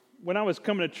When I was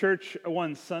coming to church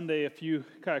one Sunday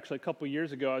a couple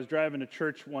years ago, I was driving to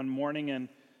church one morning, and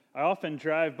I often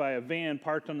drive by a van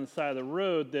parked on the side of the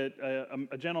road that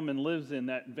a gentleman lives in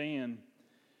that van.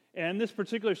 And this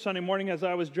particular Sunday morning, as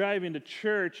I was driving to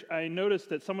church, I noticed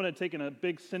that someone had taken a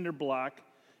big cinder block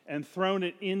and thrown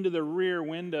it into the rear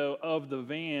window of the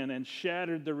van and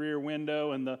shattered the rear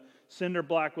window, and the cinder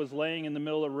block was laying in the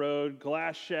middle of the road,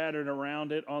 glass shattered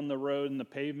around it on the road and the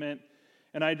pavement.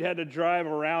 And I had to drive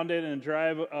around it and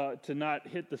drive to not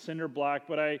hit the cinder block.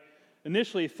 But I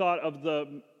initially thought of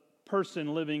the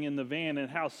person living in the van and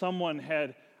how someone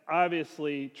had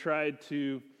obviously tried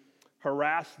to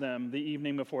harass them the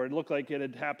evening before. It looked like it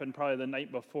had happened probably the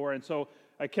night before. And so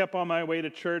I kept on my way to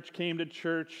church, came to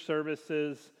church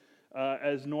services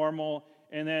as normal,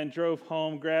 and then drove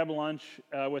home, grabbed lunch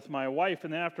with my wife.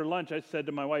 And then after lunch, I said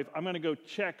to my wife, I'm going to go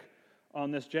check on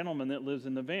this gentleman that lives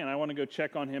in the van. I want to go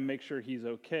check on him, make sure he's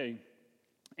okay.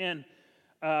 And,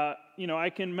 I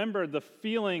can remember the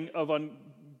feeling of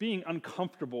being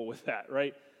uncomfortable with that,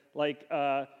 right? Like,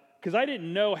 because I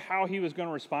didn't know how he was going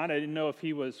to respond. I didn't know if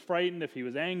he was frightened, if he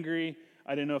was angry.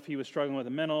 I didn't know if he was struggling with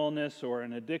a mental illness or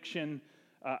an addiction.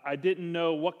 I didn't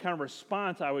know what kind of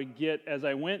response I would get as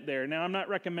I went there. Now, I'm not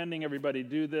recommending everybody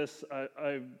do this.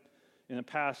 In the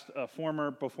past,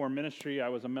 before ministry, I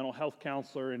was a mental health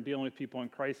counselor and dealing with people in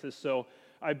crisis. So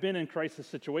I've been in crisis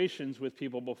situations with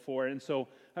people before, and so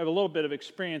I have a little bit of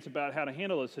experience about how to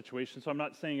handle those situations. So I'm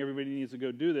not saying everybody needs to go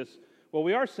do this. What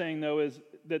we are saying, though, is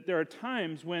that there are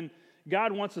times when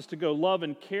God wants us to go love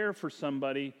and care for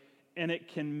somebody, and it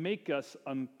can make us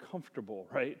uncomfortable,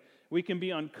 right? We can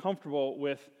be uncomfortable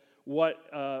with what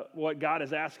God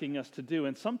is asking us to do.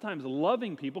 And sometimes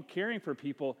loving people, caring for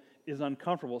people is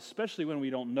uncomfortable, especially when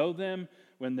we don't know them,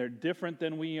 when they're different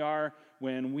than we are,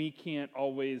 when we can't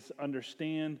always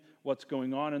understand what's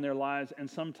going on in their lives. And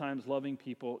sometimes loving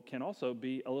people can also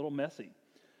be a little messy,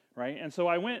 right? And so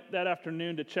I went that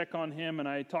afternoon to check on him, and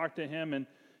I talked to him, and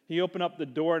he opened up the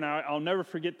door, and I'll never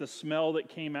forget the smell that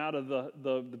came out of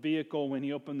the vehicle when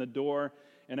he opened the door.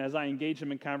 And as I engaged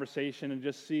him in conversation and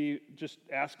just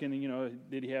asking,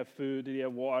 did he have food? Did he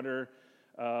have water?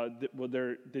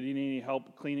 Did he need any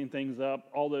help cleaning things up?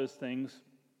 All those things.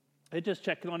 I just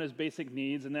checked on his basic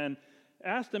needs and then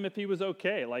asked him if he was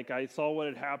okay. Like, I saw what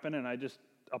had happened, and I just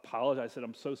apologized. I said,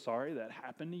 I'm so sorry that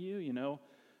happened to you.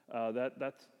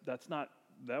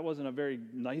 That wasn't a very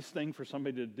nice thing for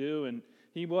somebody to do. And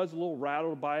he was a little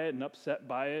rattled by it and upset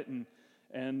by it.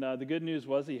 And the good news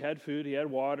was he had food, he had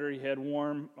water, he had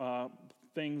warm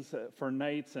things for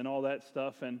nights and all that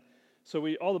stuff. And so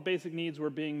all the basic needs were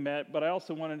being met, but I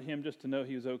also wanted him just to know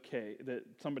he was okay, that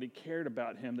somebody cared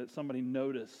about him, that somebody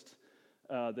noticed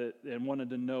and wanted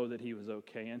to know that he was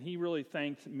okay. And he really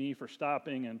thanked me for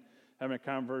stopping and having a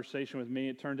conversation with me.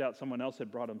 It turned out someone else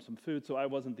had brought him some food, so I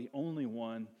wasn't the only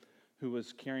one who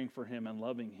was caring for him and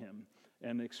loving him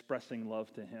and expressing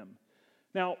love to him.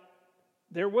 Now,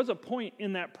 there was a point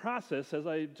in that process, as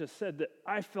I just said, that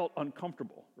I felt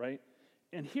uncomfortable, right?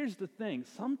 And here's the thing.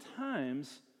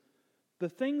 Sometimes the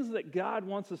things that God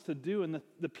wants us to do and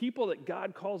the people that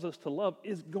God calls us to love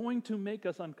is going to make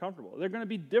us uncomfortable. They're going to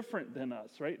be different than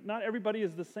us, right? Not everybody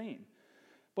is the same.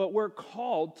 But we're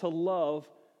called to love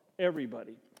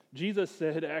everybody. Jesus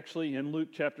said, actually, in Luke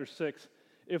chapter 6,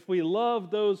 if we love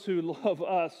those who love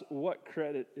us, what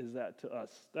credit is that to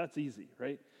us? That's easy,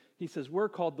 right? He says we're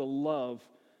called to love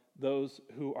those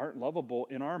who aren't lovable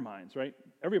in our minds, right?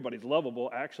 Everybody's lovable,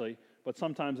 actually, but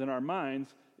sometimes in our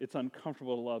minds, it's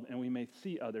uncomfortable to love, and we may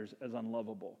see others as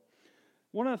unlovable.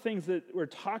 One of the things that we're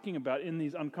talking about in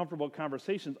these uncomfortable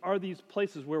conversations are these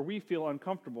places where we feel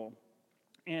uncomfortable.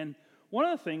 And one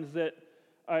of the things that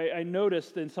I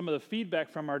noticed in some of the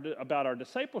feedback about our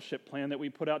discipleship plan that we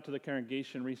put out to the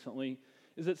congregation recently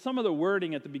is that some of the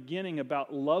wording at the beginning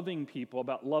about loving people,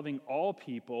 about loving all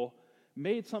people,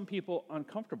 made some people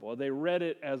uncomfortable. They read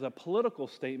it as a political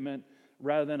statement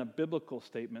rather than a biblical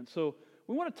statement. So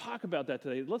we want to talk about that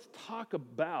today. Let's talk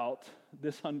about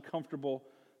this uncomfortable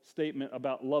statement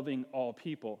about loving all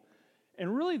people.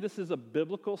 And really, this is a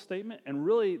biblical statement, and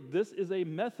really, this is a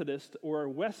Methodist or a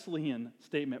Wesleyan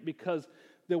statement, because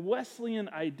the Wesleyan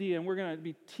idea, and we're going to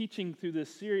be teaching through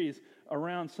this series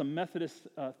around some Methodist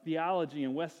theology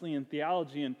and Wesleyan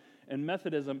theology and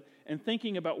Methodism, and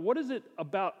thinking about what is it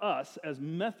about us as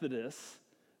Methodists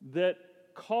that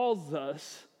calls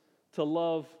us to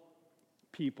love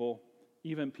people,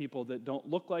 even people that don't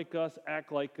look like us,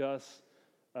 act like us,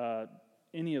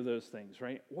 any of those things,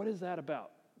 right? What is that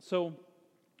about? So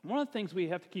one of the things we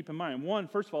have to keep in mind,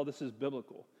 first of all, this is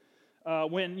biblical.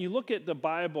 When you look at the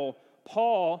Bible,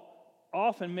 Paul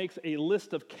often makes a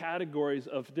list of categories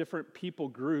of different people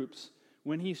groups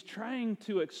when he's trying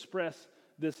to express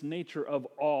this nature of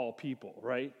all people,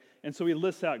 right? And so he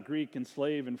lists out Greek and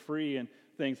slave and free and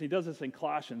things. He does this in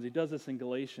Colossians. He does this in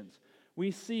Galatians.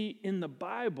 We see in the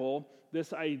Bible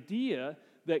this idea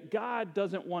that God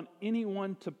doesn't want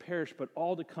anyone to perish, but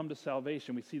all to come to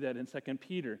salvation. We see that in 2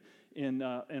 Peter, in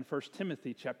 1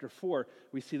 Timothy chapter 4.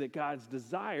 We see that God's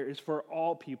desire is for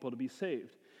all people to be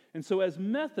saved. And so as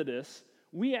Methodists,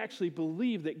 we actually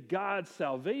believe that God's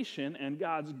salvation and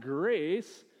God's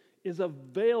grace is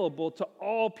available to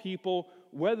all people,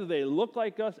 whether they look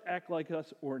like us, act like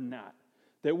us, or not.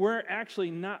 That we're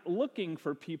actually not looking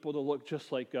for people to look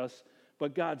just like us,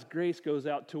 but God's grace goes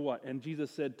out to what? And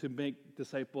Jesus said to make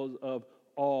disciples of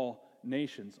all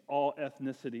nations, all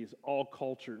ethnicities, all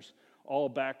cultures, all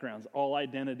backgrounds, all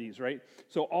identities, right?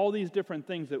 So all these different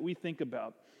things that we think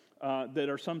about that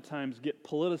are sometimes get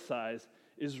politicized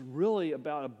is really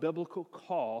about a biblical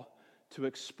call to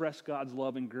express God's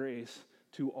love and grace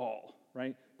to all,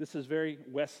 right? This is very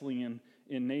Wesleyan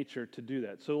in nature to do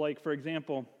that. So like, for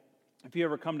example, if you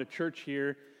ever come to church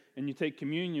here and you take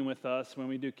communion with us, when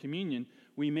we do communion,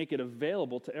 we make it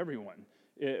available to everyone.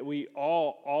 We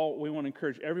want to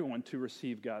encourage everyone to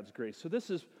receive God's grace. So this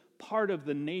is part of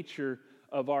the nature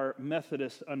of our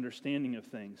Methodist understanding of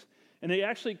things. And it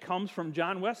actually comes from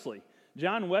John Wesley.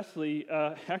 John Wesley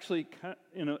actually,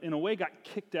 in a way, got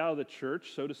kicked out of the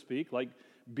church, so to speak, like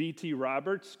B.T.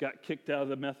 Roberts got kicked out of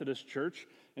the Methodist Church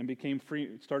and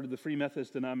started the Free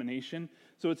Methodist denomination.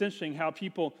 So it's interesting how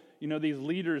people, these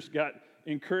leaders got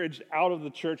encouraged out of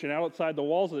the church and outside the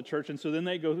walls of the church, and so then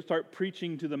they go start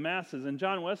preaching to the masses. And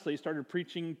John Wesley started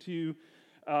preaching to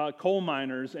coal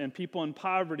miners and people in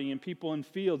poverty and people in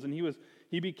fields, and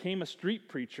he became a street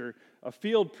preacher, a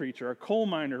field preacher, a coal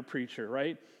miner preacher,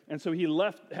 right? And so he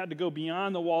had to go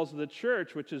beyond the walls of the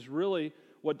church, which is really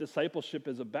what discipleship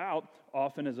is about,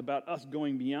 often is about us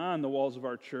going beyond the walls of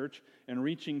our church and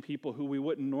reaching people who we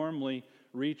wouldn't normally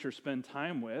reach or spend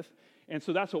time with. And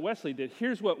so that's what Wesley did.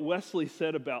 Here's what Wesley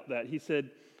said about that. He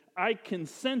said, I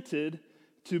consented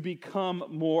to become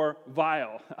more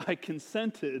vile. I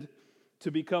consented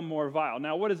to become more vile.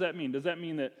 Now, what does that mean? Does that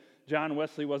mean that John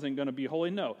Wesley wasn't going to be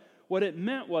holy? No. What it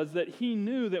meant was that he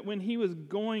knew that when he was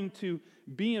going to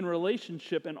be in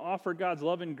relationship and offer God's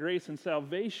love and grace and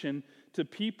salvation to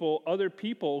people, other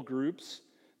people groups,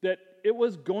 that it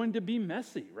was going to be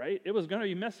messy, right? It was going to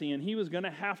be messy, and he was going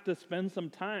to have to spend some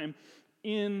time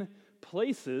in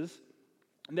places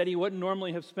that he wouldn't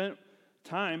normally have spent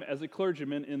time as a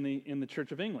clergyman in the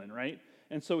Church of England, right?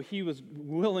 And so he was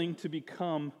willing to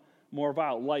become more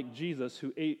vile, like Jesus,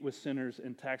 who ate with sinners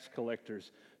and tax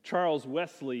collectors. Charles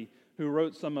Wesley, who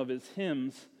wrote some of his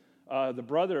hymns, the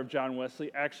brother of John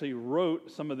Wesley, actually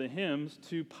wrote some of the hymns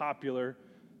to popular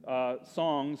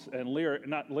songs and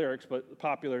not lyrics, but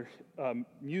popular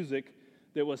music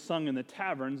that was sung in the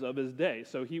taverns of his day.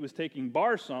 So he was taking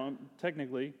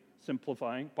technically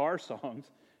simplifying bar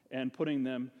songs, and putting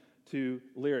them to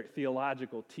lyric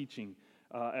theological teaching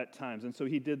at times. And so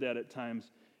he did that at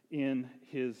times in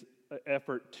his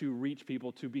effort to reach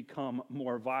people to become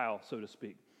more vile, so to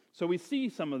speak. So we see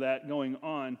some of that going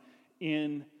on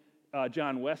in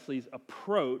John Wesley's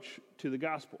approach to the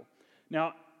gospel.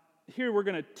 Now, here we're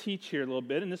going to teach here a little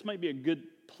bit, and this might be a good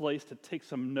place to take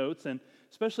some notes, and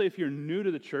especially if you're new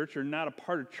to the church or not a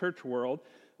part of church world,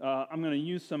 I'm going to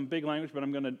use some big language, but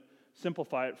I'm going to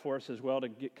simplify it for us as well to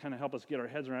kind of help us get our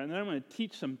heads around it. And then I'm going to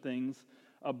teach some things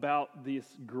about this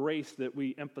grace that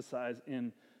we emphasize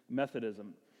in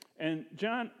Methodism. And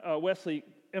John Wesley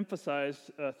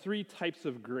emphasized three types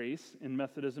of grace in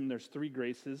Methodism. There's three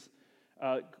graces.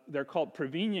 They're called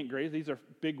prevenient grace. These are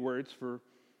big words for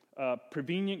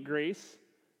prevenient grace,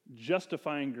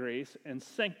 justifying grace, and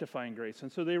sanctifying grace.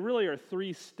 And so they really are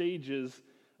three stages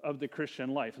of the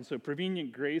Christian life. And so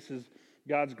prevenient grace is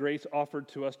God's grace offered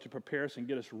to us to prepare us and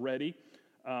get us ready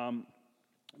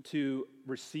to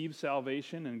receive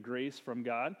salvation and grace from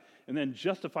God. And then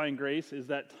justifying grace is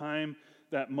that time,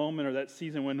 that moment, or that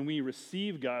season when we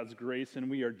receive God's grace and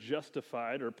we are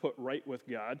justified or put right with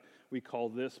God. We call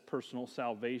this personal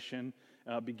salvation,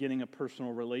 beginning a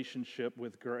personal relationship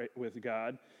with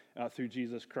God through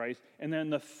Jesus Christ. And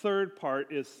then the third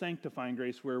part is sanctifying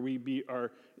grace, where we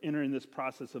are entering this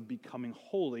process of becoming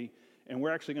holy. And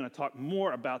we're actually going to talk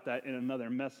more about that in another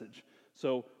message.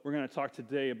 So we're going to talk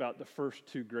today about the first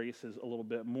two graces a little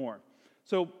bit more.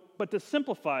 But to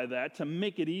simplify that, to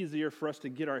make it easier for us to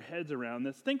get our heads around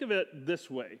this, think of it this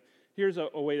way. Here's a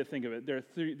way to think of it. There are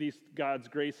these God's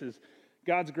graces.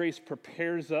 God's grace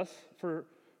prepares us for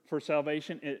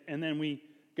salvation, and then we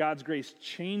God's grace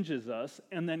changes us,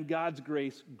 and then God's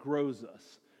grace grows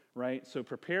us, right? So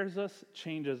prepares us,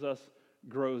 changes us,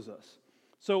 grows us.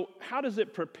 So how does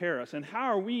it prepare us, and how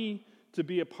are we to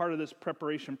be a part of this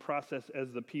preparation process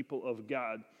as the people of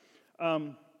God?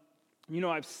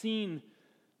 I've seen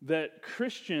that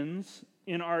Christians,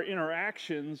 in our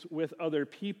interactions with other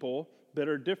people that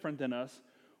are different than us,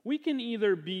 we can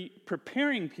either be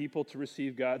preparing people to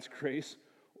receive God's grace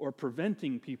or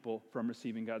preventing people from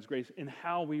receiving God's grace in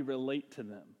how we relate to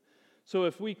them. So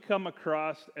if we come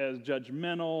across as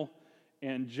judgmental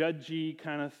and judgy,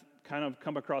 kind of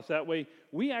come across that way,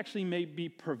 we actually may be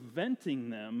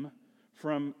preventing them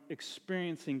from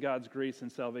experiencing God's grace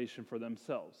and salvation for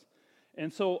themselves.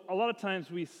 And so a lot of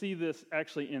times we see this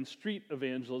actually in street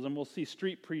evangelism. We'll see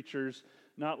street preachers,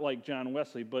 not like John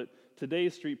Wesley, but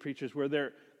today's street preachers where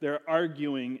they're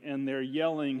arguing and they're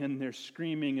yelling and they're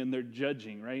screaming and they're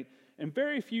judging, right? And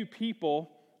very few people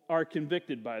are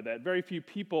convicted by that. Very few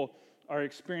people are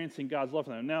experiencing God's love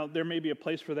for them. Now, there may be a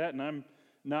place for that, and we're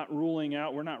not ruling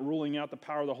out the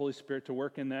power of the Holy Spirit to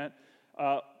work in that.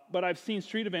 But I've seen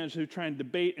street evangelists who try and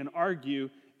debate and argue,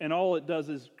 and all it does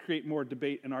is create more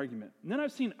debate and argument. And then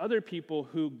I've seen other people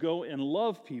who go and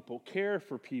love people, care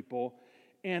for people,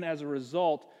 and as a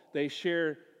result, they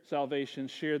share salvation,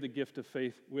 share the gift of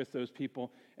faith with those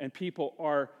people, and people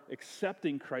are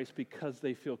accepting Christ because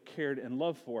they feel cared and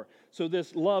loved for. So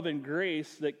this love and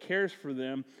grace that cares for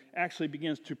them actually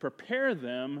begins to prepare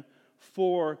them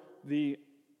for the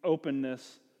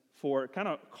openness, for kind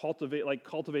of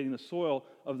cultivating the soil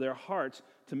of their hearts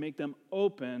to make them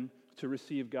open to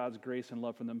receive God's grace and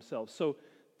love for themselves. So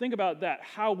think about that.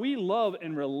 How we love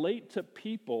and relate to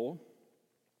people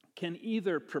can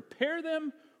either prepare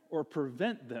them or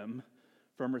prevent them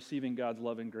from receiving God's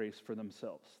love and grace for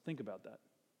themselves. Think about that.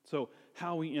 So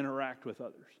how we interact with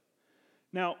others.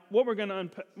 Now, what we're going to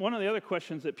one of the other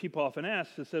questions that people often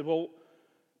ask is, well,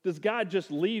 does God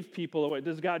just leave people away?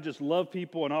 Does God just love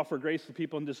people and offer grace to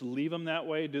people and just leave them that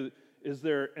way? Is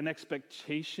there an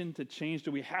expectation to change?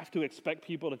 Do we have to expect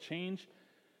people to change?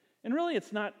 And really,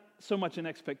 it's not so much an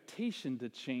expectation to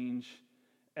change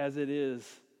as it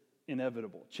is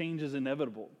inevitable. Change is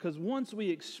inevitable. Because once we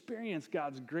experience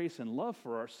God's grace and love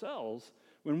for ourselves,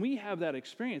 when we have that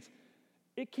experience,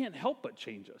 it can't help but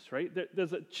change us, right?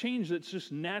 There's a change that's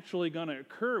just naturally going to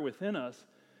occur within us,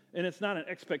 and it's not an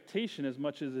expectation as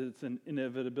much as it's an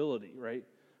inevitability, right,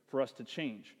 for us to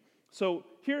change. So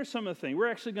here are some of the things. We're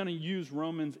actually going to use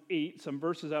Romans 8, some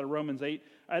verses out of Romans 8.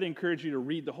 I'd encourage you to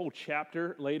read the whole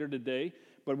chapter later today,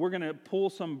 but we're going to pull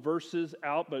some verses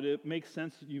out, but it makes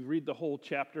sense that you read the whole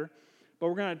chapter. But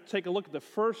we're going to take a look at the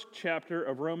first chapter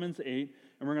of Romans 8,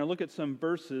 and we're going to look at some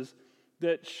verses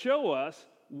that show us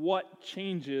what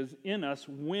changes in us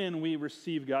when we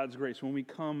receive God's grace, when we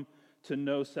come to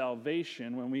know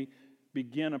salvation, when we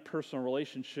begin a personal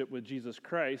relationship with Jesus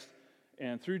Christ,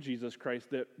 and through Jesus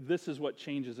Christ, that this is what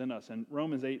changes in us. And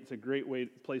Romans 8 is a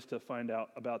great place to find out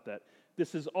about that.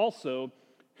 This is also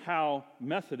how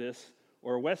Methodists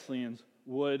or Wesleyans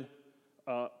would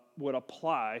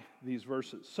apply these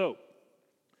verses. So,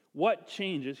 what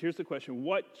changes? Here's the question.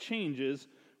 What changes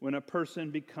when a person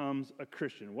becomes a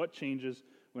Christian? What changes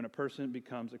when a person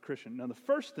becomes a Christian? Now, the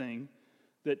first thing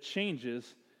that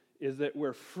changes is that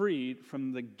we're freed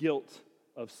from the guilt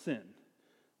of sin.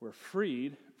 We're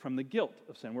freed from the guilt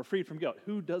of sin. We're freed from guilt.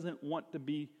 Who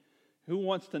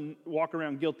wants to walk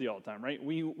around guilty all the time, right?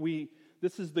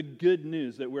 This is the good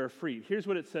news that we're freed. Here's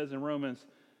what it says in Romans,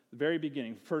 the very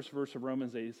beginning, first verse of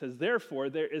Romans 8. It says, "Therefore,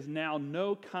 there is now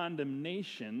no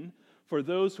condemnation for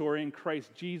those who are in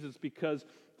Christ Jesus, because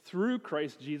through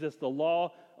Christ Jesus, the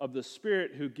law of the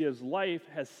Spirit who gives life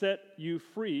has set you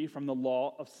free from the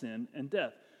law of sin and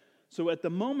death." So at the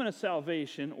moment of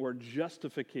salvation or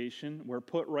justification, we're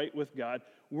put right with God,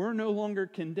 we're no longer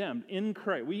condemned. In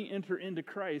Christ, we enter into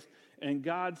Christ, and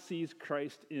God sees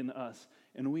Christ in us,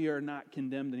 and we are not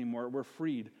condemned anymore. We're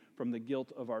freed from the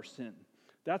guilt of our sin.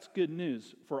 That's good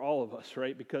news for all of us,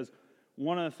 right? Because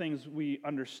one of the things we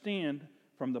understand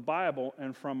from the Bible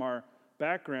and from our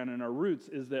background and our roots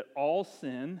is that all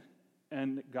sin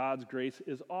and God's grace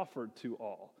is offered to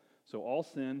all. So all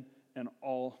sin and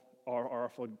all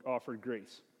are offered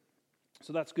grace.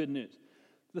 So that's good news.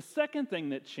 The second thing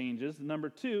that changes, number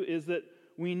 2, is that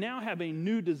we now have a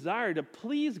new desire to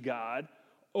please God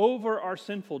over our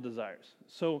sinful desires.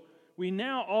 So we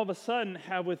now all of a sudden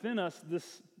have within us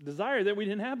this desire that we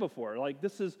didn't have before.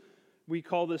 We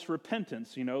call this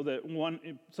repentance, that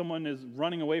if someone is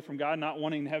running away from God, not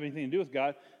wanting to have anything to do with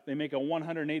God, they make a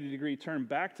 180-degree turn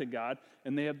back to God,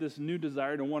 and they have this new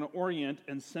desire to want to orient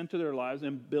and center their lives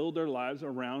and build their lives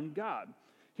around God.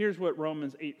 Here's what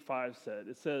Romans 8:5 said.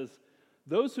 It says,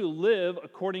 "Those who live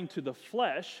according to the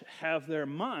flesh have their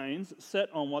minds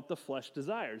set on what the flesh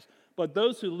desires. But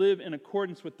those who live in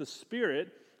accordance with the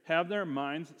Spirit have their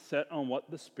minds set on what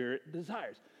the Spirit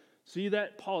desires." See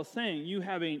that Paul is saying,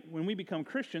 when we become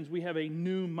Christians, we have a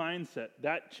new mindset.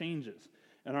 That changes.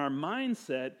 And our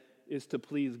mindset is to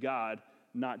please God,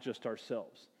 not just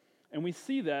ourselves. And we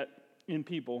see that in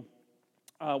people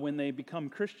when they become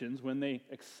Christians, when they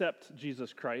accept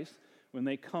Jesus Christ, when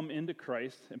they come into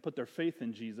Christ and put their faith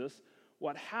in Jesus.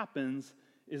 What happens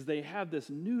is they have this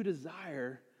new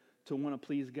desire to want to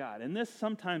please God. And this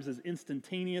sometimes is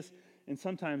instantaneous, and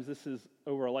sometimes this is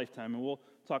over a lifetime, and we'll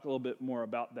talk a little bit more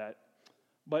about that.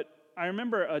 But I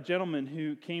remember a gentleman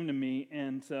who came to me,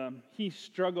 and he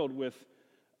struggled with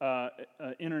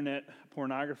internet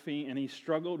pornography, and he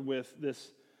struggled with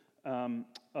this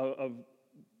of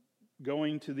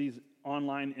going to these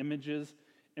online images.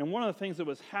 And one of the things that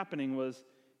was happening was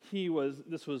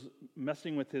this was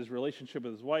messing with his relationship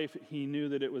with his wife. He knew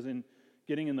that it was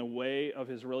getting in the way of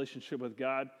his relationship with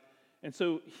God. And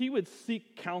so he would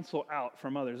seek counsel out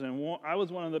from others. And I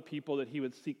was one of the people that he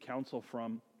would seek counsel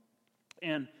from.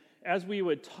 And as we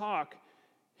would talk,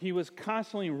 he was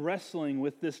constantly wrestling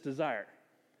with this desire.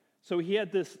 So he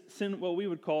had this what we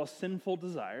would call a sinful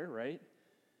desire, right?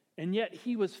 And yet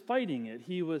he was fighting it.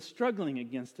 He was struggling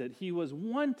against it. He was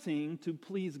wanting to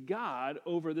please God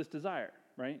over this desire,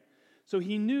 right? So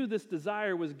he knew this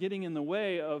desire was getting in the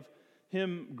way of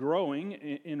him growing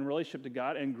in relationship to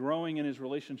God and growing in his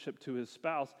relationship to his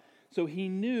spouse. So he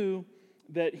knew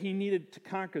that he needed to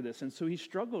conquer this. And so he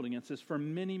struggled against this for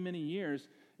many, many years.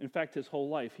 In fact, his whole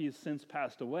life. He has since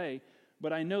passed away.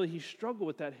 But I know that he struggled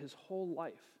with that his whole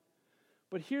life.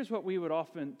 But here's what we would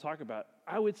often talk about.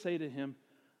 I would say to him,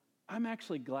 I'm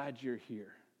actually glad you're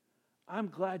here. I'm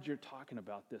glad you're talking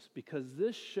about this because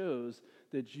this shows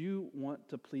that you want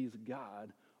to please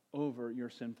God over your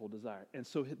sinful desire. And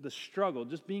so the struggle,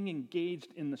 just being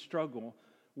engaged in the struggle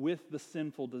with the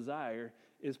sinful desire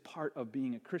is part of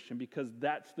being a Christian because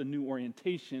that's the new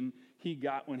orientation he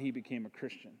got when he became a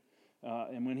Christian.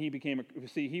 And when he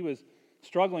he was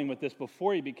struggling with this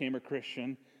before he became a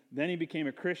Christian. Then he became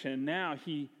a Christian, and now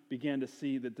he began to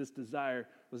see that this desire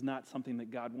was not something that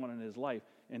God wanted in his life,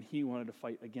 and he wanted to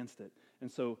fight against it.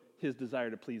 And so his desire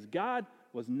to please God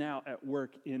was now at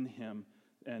work in him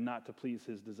and not to please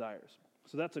his desires.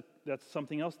 So that's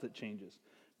something else that changes.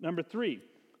 Number 3,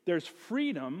 there's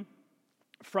freedom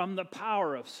from the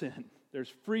power of sin. There's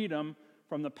freedom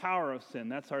from the power of sin.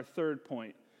 That's our third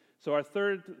point. So our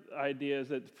third idea is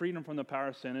that freedom from the power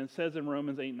of sin, and it says in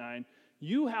Romans 8:9,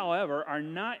 "You, however, are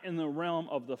not in the realm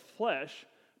of the flesh,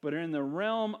 but are in the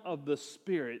realm of the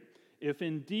Spirit, if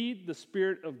indeed the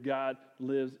Spirit of God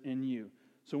lives in you."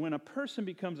 So when a person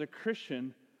becomes a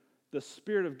Christian, the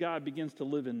Spirit of God begins to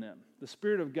live in them. The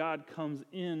Spirit of God comes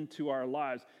into our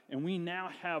lives, and we now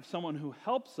have someone who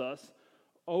helps us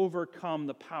overcome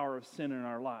the power of sin in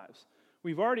our lives.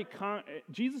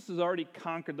 Jesus has already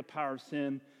conquered the power of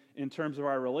sin in terms of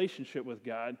our relationship with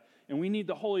God, and we need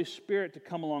the Holy Spirit to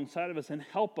come alongside of us and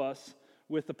help us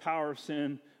with the power of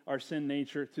sin, our sin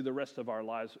nature, through the rest of our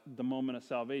lives, the moment of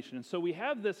salvation. And so we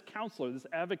have this counselor, this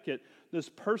advocate, this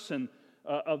person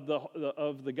of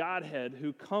the Godhead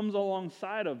who comes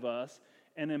alongside of us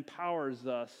and empowers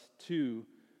us to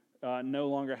no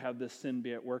longer have this sin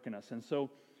be at work in us. And so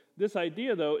this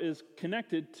idea, though, is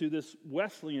connected to this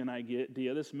Wesleyan idea,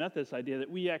 this Methodist idea that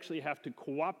we actually have to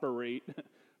cooperate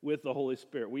with the Holy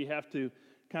Spirit. We have to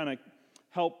kind of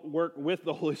help work with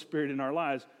the Holy Spirit in our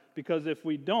lives, because if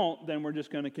we don't, then we're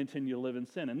just going to continue to live in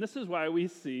sin. And this is why we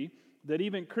see that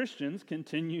even Christians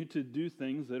continue to do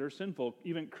things that are sinful.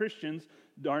 Even Christians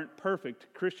aren't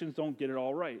perfect. Christians don't get it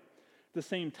all right. At the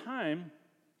same time,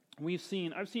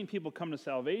 I've seen people come to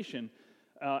salvation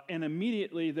and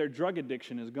immediately their drug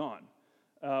addiction is gone.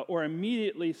 Or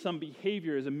immediately some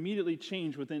behavior is immediately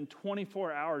changed within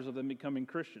 24 hours of them becoming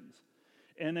Christians.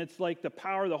 And it's like the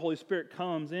power of the Holy Spirit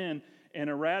comes in and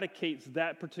eradicates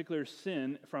that particular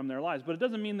sin from their lives. But it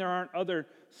doesn't mean there aren't other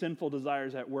sinful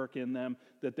desires at work in them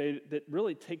that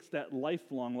really takes that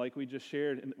lifelong, like we just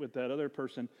shared with that other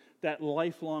person, that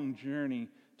lifelong journey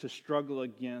to struggle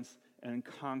against and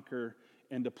conquer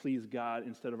and to please God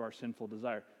instead of our sinful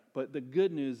desire. But the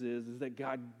good news is that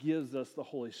God gives us the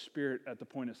Holy Spirit at the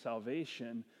point of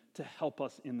salvation to help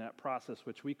us in that process,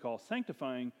 which we call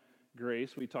sanctifying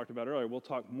grace. We talked about earlier. We'll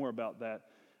talk more about that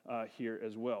here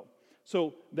as well.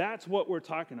 So that's what we're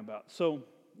talking about. So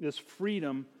this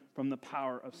freedom from the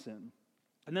power of sin.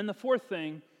 And then the fourth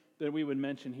thing that we would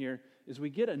mention here is we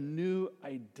get a new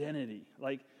identity.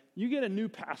 Like you get a new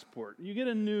passport. You get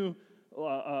a new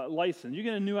license. You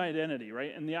get a new identity,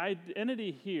 right? And the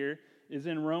identity here is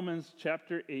in Romans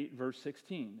chapter 8, verse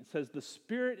 16. It says, the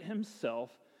Spirit himself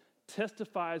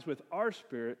testifies with our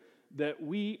spirit that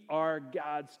we are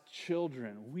God's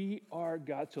children. We are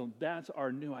God's children. That's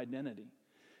our new identity.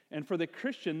 And for the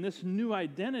Christian, this new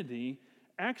identity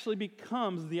actually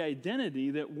becomes the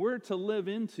identity that we're to live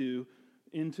into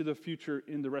the future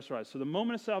in the rest of our lives. So the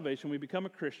moment of salvation, we become a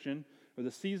Christian, or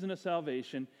the season of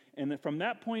salvation, and then from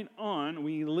that point on,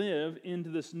 we live into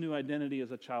this new identity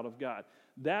as a child of God.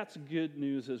 That's good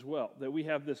news as well, that we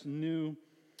have this new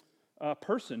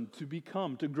person to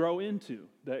become, to grow into,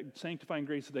 that sanctifying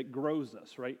grace that grows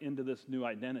us, right, into this new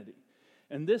identity.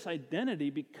 And this identity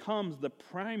becomes the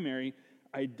primary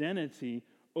identity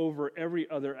over every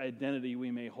other identity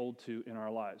we may hold to in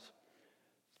our lives.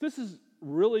 This is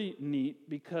really neat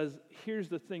because here's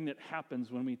the thing that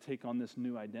happens when we take on this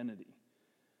new identity.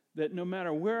 That no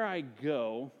matter where I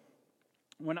go,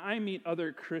 when I meet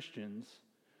other Christians,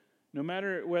 no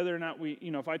matter whether or not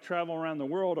if I travel around the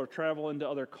world or travel into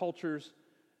other cultures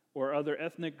or other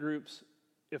ethnic groups,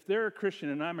 if they're a Christian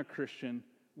and I'm a Christian,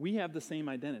 we have the same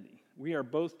identity. We are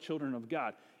both children of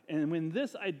God. And when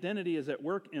this identity is at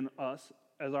work in us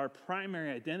as our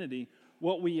primary identity,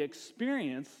 what we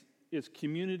experience is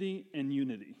community and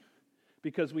unity.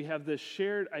 Because we have this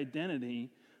shared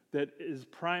identity that is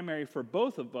primary for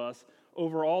both of us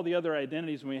over all the other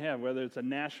identities we have, whether it's a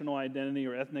national identity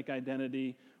or ethnic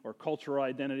identity or cultural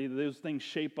identity. Those things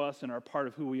shape us and are part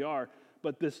of who we are.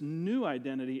 But this new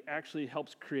identity actually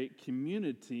helps create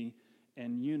community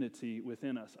and unity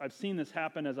within us. I've seen this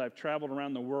happen as I've traveled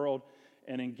around the world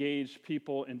and engaged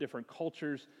people in different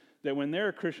cultures, that when they're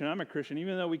a Christian, I'm a Christian,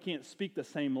 even though we can't speak the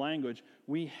same language,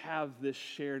 we have this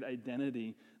shared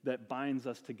identity that binds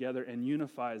us together and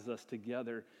unifies us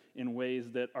together in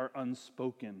ways that are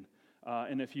unspoken.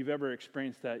 And if you've ever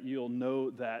experienced that, you'll know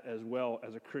that as well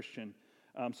as a Christian.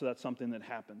 So that's something that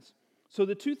happens. So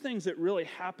the two things that really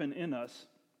happen in us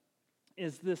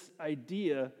is this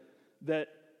idea that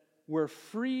we're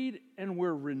freed and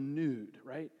we're renewed,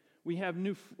 right? We have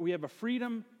a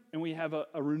freedom and we have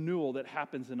a renewal that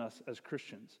happens in us as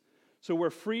Christians. So we're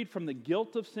freed from the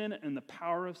guilt of sin and the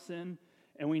power of sin,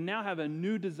 and we now have a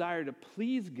new desire to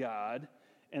please God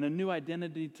and a new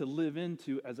identity to live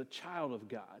into as a child of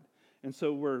God. And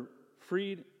so we're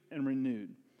freed and renewed.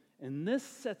 And this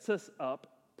sets us up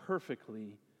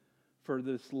perfectly for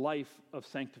this life of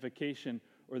sanctification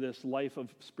or this life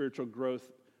of spiritual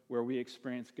growth where we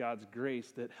experience God's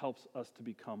grace that helps us to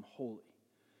become holy.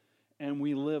 And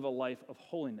we live a life of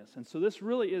holiness. And so this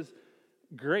really is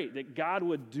great that God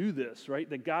would do this, right?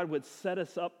 That God would set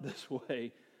us up this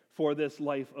way for this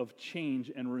life of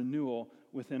change and renewal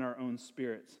within our own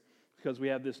spirits. Because we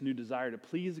have this new desire to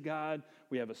please God.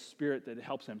 We have a spirit that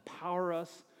helps empower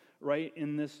us, right,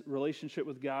 in this relationship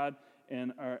with God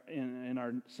and in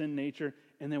our sin nature.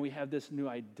 And then we have this new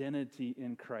identity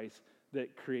in Christ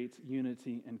that creates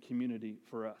unity and community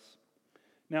for us.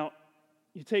 Now,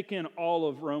 you take in all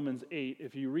of Romans 8,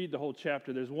 if you read the whole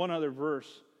chapter, there's one other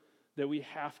verse that we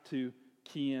have to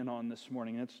key in on this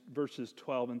morning. That's verses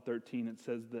 12 and 13. It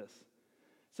says this.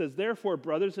 It says, therefore,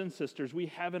 brothers and sisters, we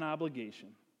have an obligation,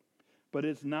 but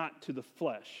it's not to the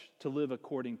flesh to live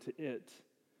according to it.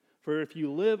 For if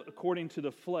you live according to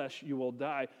the flesh, you will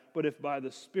die. But if by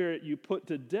the Spirit you put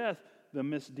to death the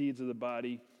misdeeds of the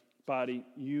body,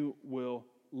 you will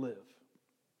live.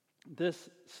 This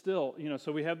still,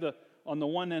 so we have on the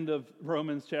one end of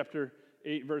Romans chapter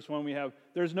 8, verse 1, we have,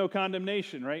 there's no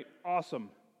condemnation, right? Awesome.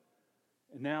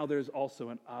 And now there's also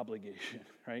an obligation,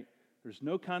 right? There's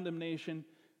no condemnation,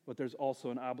 but there's also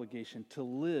an obligation to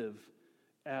live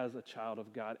as a child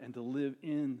of God and to live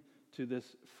into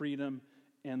this freedom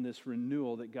and this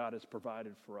renewal that God has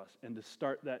provided for us, and to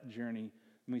start that journey.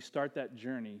 And we start that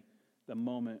journey the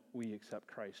moment we accept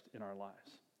Christ in our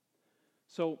lives.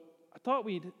 So I thought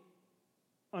we'd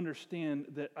understand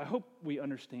that, I hope we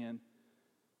understand,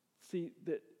 see,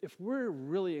 that if we're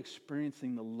really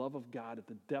experiencing the love of God at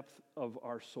the depth of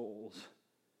our souls,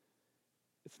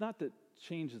 it's not that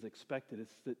change is expected,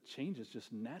 it's that change is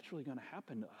just naturally going to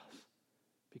happen to us.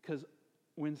 Because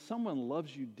when someone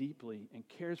loves you deeply and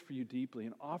cares for you deeply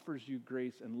and offers you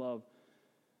grace and love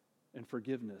and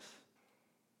forgiveness,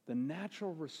 the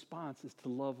natural response is to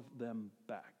love them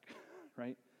back,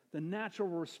 right? The natural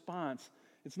response,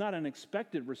 it's not an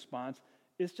expected response,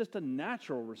 it's just a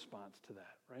natural response to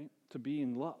that, right? To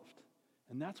being loved.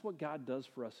 And that's what God does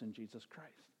for us in Jesus Christ.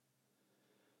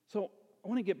 So I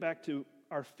want to get back to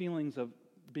our feelings of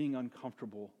being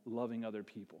uncomfortable loving other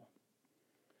people.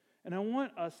 And I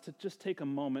want us to just take a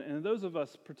moment, and those of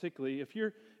us particularly, if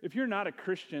you're not a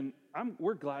Christian,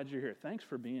 we're glad you're here. Thanks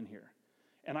for being here.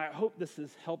 And I hope this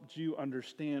has helped you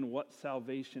understand what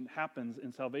salvation happens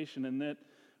in salvation, and that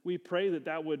we pray that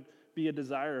that would be a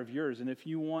desire of yours. And if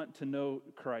you want to know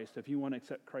Christ, if you want to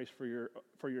accept Christ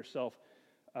for yourself,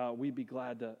 we'd be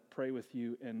glad to pray with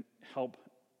you and help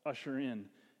usher in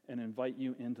and invite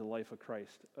you into the life of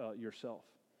Christ yourself.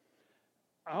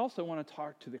 I also want to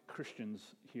talk to the Christians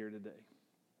here today.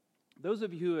 Those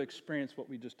of you who experience what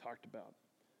we just talked about.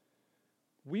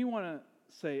 We want to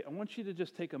say, I want you to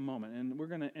just take a moment, and we're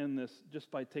going to end this just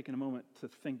by taking a moment to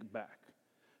think back.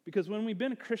 Because when we've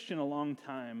been a Christian a long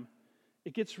time,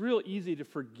 it gets real easy to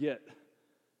forget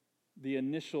the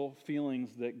initial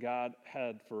feelings that God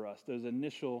had for us. That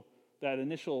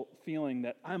initial feeling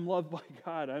that I'm loved by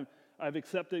God, I've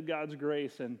accepted God's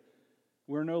grace, and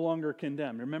we're no longer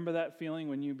condemned. Remember that feeling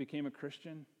when you became a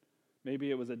Christian?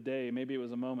 Maybe it was a day, maybe it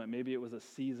was a moment, maybe it was a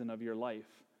season of your life.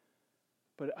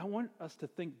 But I want us to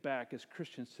think back as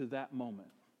Christians to that moment.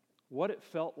 What it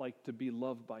felt like to be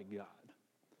loved by God.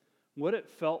 What it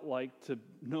felt like to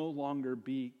no longer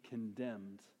be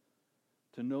condemned,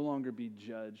 to no longer be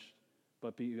judged,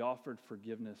 but be offered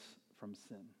forgiveness from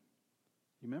sin.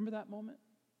 You remember that moment?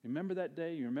 You remember that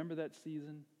day? You remember that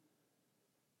season?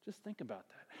 Just think about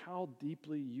that, how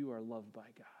deeply you are loved by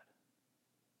God.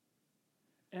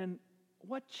 And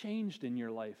what changed in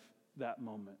your life that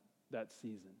moment, that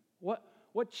season? What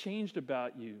changed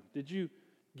about you? Did you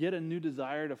get a new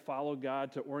desire to follow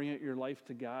God, to orient your life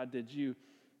to God? Did you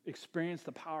experience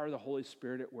the power of the Holy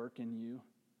Spirit at work in you?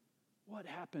 What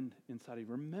happened inside of you?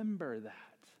 Remember that,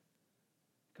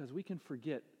 because we can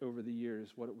forget over the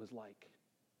years what it was like.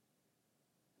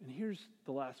 And here's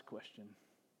the last question.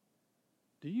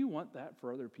 Do you want that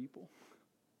for other people?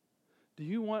 Do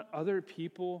you want other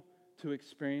people to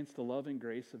experience the love and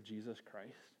grace of Jesus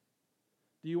Christ?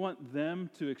 Do you want them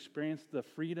to experience the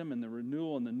freedom and the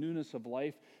renewal and the newness of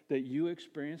life that you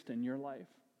experienced in your life?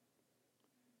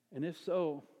 And if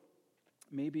so,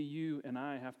 maybe you and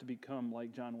I have to become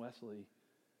like John Wesley,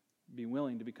 be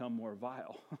willing to become more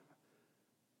vile,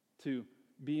 to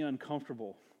be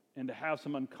uncomfortable, and to have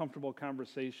some uncomfortable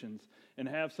conversations and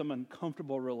have some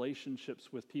uncomfortable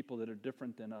relationships with people that are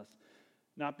different than us,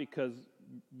 not because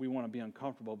we want to be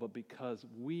uncomfortable, but because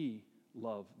we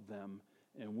love them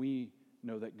and we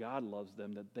know that God loves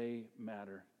them, that they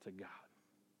matter to God.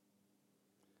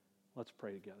 Let's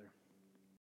pray together.